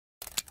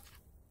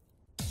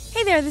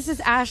Hey there, this is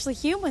Ashley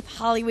Hume with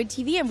Hollywood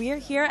TV, and we are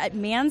here at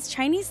Mann's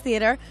Chinese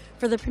Theater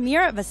for the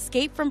premiere of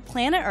Escape from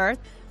Planet Earth,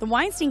 the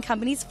Weinstein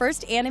Company's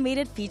first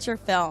animated feature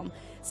film.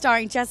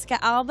 Starring Jessica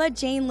Alba,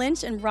 Jane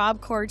Lynch, and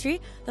Rob Corddry,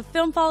 the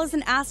film follows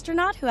an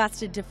astronaut who has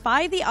to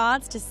defy the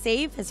odds to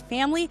save his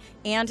family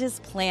and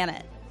his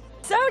planet.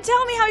 So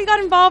tell me how you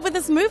got involved with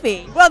this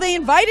movie. Well, they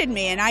invited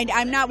me, and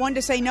I'm not one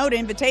to say no to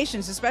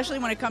invitations, especially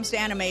when it comes to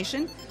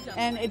animation.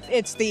 And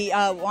it's the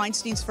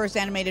Weinstein's first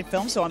animated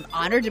film, so I'm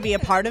honored to be a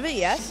part of it,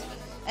 yes.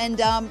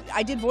 And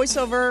I did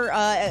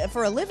voiceover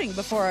for a living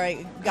before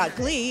I got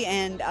Glee,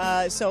 and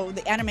so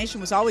the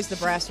animation was always the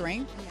brass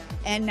ring.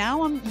 And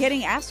now I'm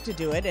getting asked to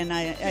do it, and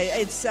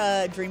it's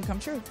a dream come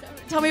true.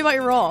 Tell me about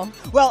your role.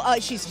 Well,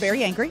 she's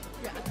very angry.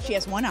 She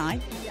has one eye,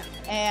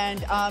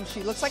 and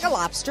she looks like a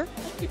lobster.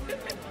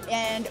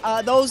 And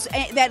those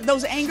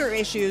anger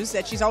issues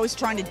that she's always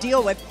trying to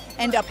deal with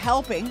end up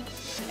helping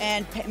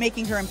and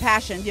making her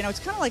impassioned. You know, it's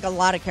kind of like a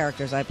lot of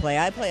characters I play.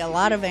 I play a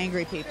lot of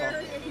angry people.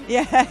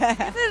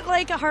 Yeah. Is it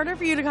like harder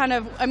for you to kind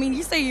of, I mean,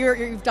 you say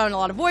you've done a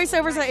lot of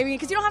voiceovers, I mean,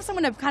 because you don't have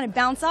someone to kind of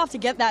bounce off to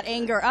get that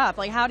anger up.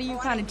 Like, how do you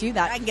kind of do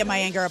that? I can get my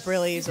anger up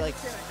really easily.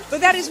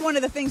 But that is one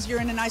of the things,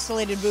 you're in an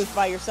isolated booth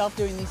by yourself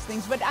doing these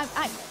things. But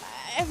I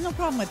have no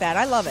problem with that.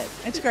 I love it.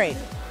 It's great.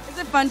 Is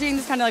it fun doing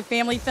this kind of like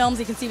family films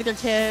you can see with your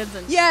kids?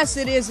 Yes,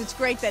 it is. It's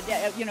great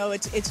that, you know,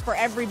 it's for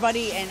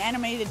everybody, and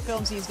animated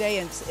films these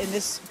days, and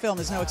this film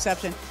is no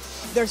exception.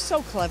 They're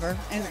so clever,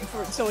 and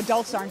so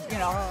adults aren't, you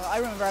know, I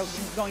remember I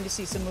was going to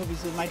see some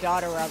movies with my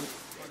daughter,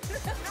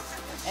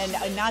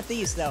 and not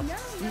these, though.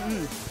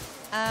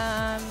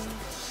 I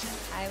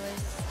was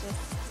just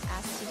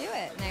asked to do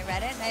it, and I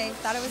read it, and I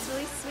thought it was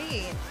really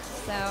sweet.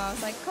 So I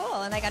was like,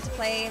 cool, and I got to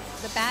play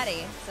the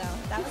baddie, so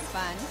that was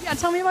fun. Yeah,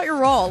 tell me about your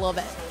role a little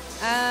bit.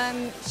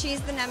 She's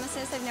the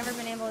nemesis. I've never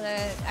been able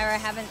to, or I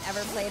haven't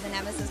ever played the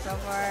nemesis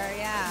before,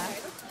 yeah.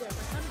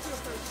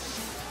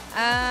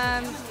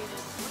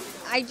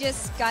 I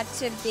just got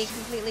to be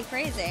completely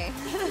crazy.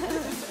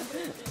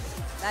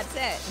 That's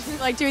it.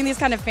 Like doing these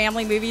kind of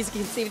family movies you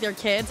can see with your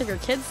kids. Have your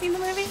kids seen the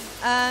movie?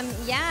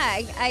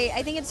 Yeah,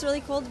 I think it's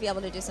really cool to be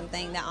able to do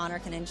something that Honor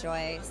can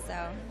enjoy,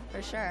 so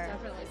for sure.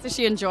 So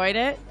she enjoyed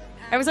it?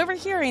 I was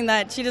overhearing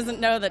that she doesn't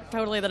know that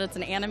it's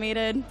an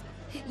animated.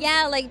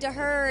 Yeah, like to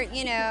her,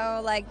 you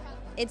know, like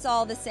it's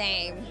all the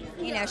same.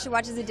 You know, she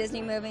watches a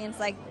Disney movie and it's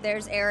like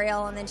there's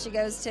Ariel, and then she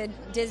goes to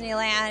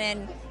Disneyland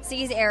and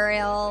sees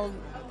Ariel,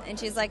 and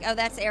she's like, oh,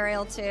 that's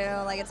Ariel too.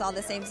 Like it's all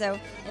the same. So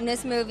in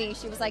this movie,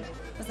 she was like,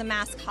 was the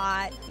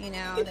mascot, you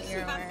know, that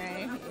you're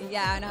wearing.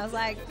 Yeah, and I was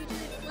like,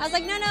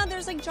 no,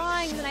 there's like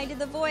drawings, and I did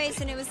the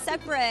voice, and it was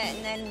separate,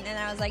 and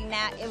I was like,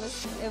 nah, it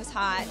was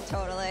hot,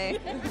 totally.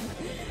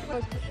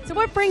 So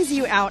what brings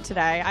you out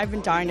today? I've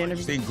been dying to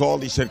interview. Steve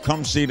called. He said,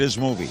 "Come see this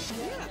movie."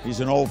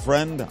 He's an old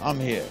friend. I'm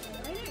here.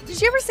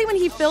 Did you ever see when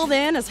he filled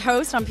in as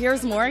host on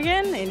Piers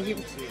Morgan? And he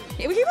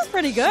was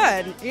pretty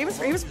good.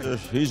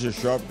 He's a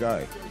sharp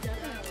guy.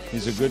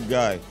 He's a good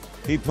guy.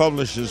 He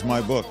publishes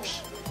my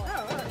books.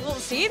 Well,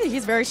 see,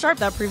 he's very sharp.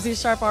 That proves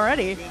he's sharp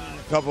already.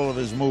 A couple of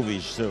his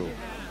movies too.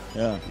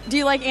 Yeah. Do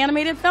you like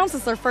animated films?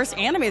 It's their first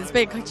animated. It's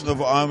big.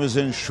 I was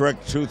in Shrek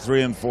 2,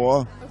 3, and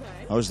 4.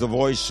 I was the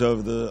voice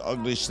of the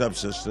ugly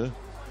stepsister,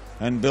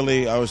 and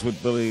Billy. I was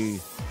with Billy.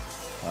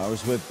 I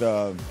was with.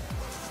 I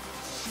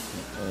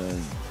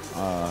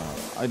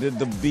did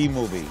the B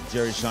movie,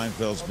 Jerry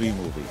Seinfeld's B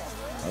movie.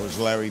 I was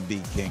Larry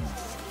B. King.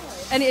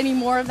 And any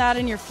more of that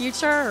in your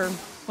future, or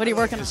what are you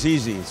working on? It's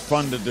easy. It's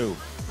fun to do.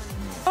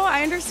 Oh,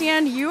 I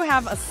understand you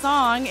have a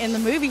song in the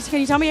movie.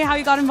 Can you tell me how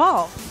you got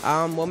involved?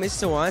 Well,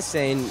 Mr.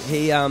 Weinstein,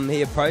 he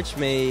approached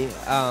me.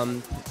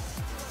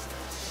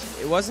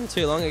 It wasn't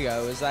too long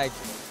ago. It was like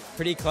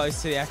pretty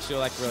close to the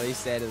actual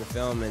release date of the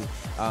film, and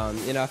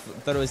you know, I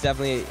thought it was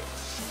definitely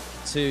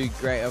too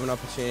great of an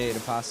opportunity to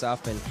pass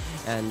up, and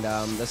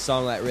the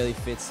song really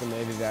fits the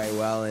movie very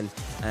well, and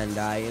you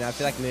know, I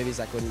feel like movies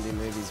wouldn't be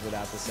movies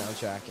without the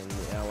soundtrack, and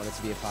you know, I wanted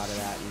to be a part of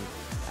that, and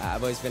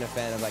I've always been a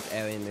fan of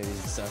alien movies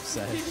and stuff,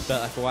 so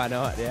but why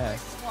not? Yeah.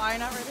 Why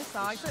not write a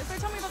song? So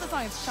tell me about the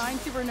song. It's Shine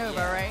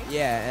Supernova, right?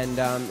 Yeah, and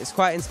it's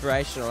quite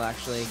inspirational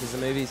actually, because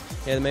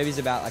the movie's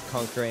about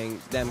conquering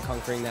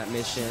that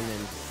mission,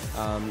 and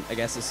I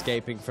guess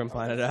escaping from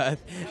planet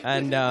Earth,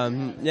 and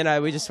you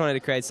know, we just wanted to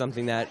create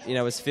something that, you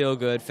know, was feel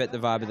good, fit the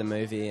vibe of the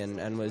movie,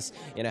 and was,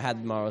 you know,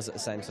 had morals at the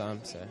same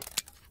time. So.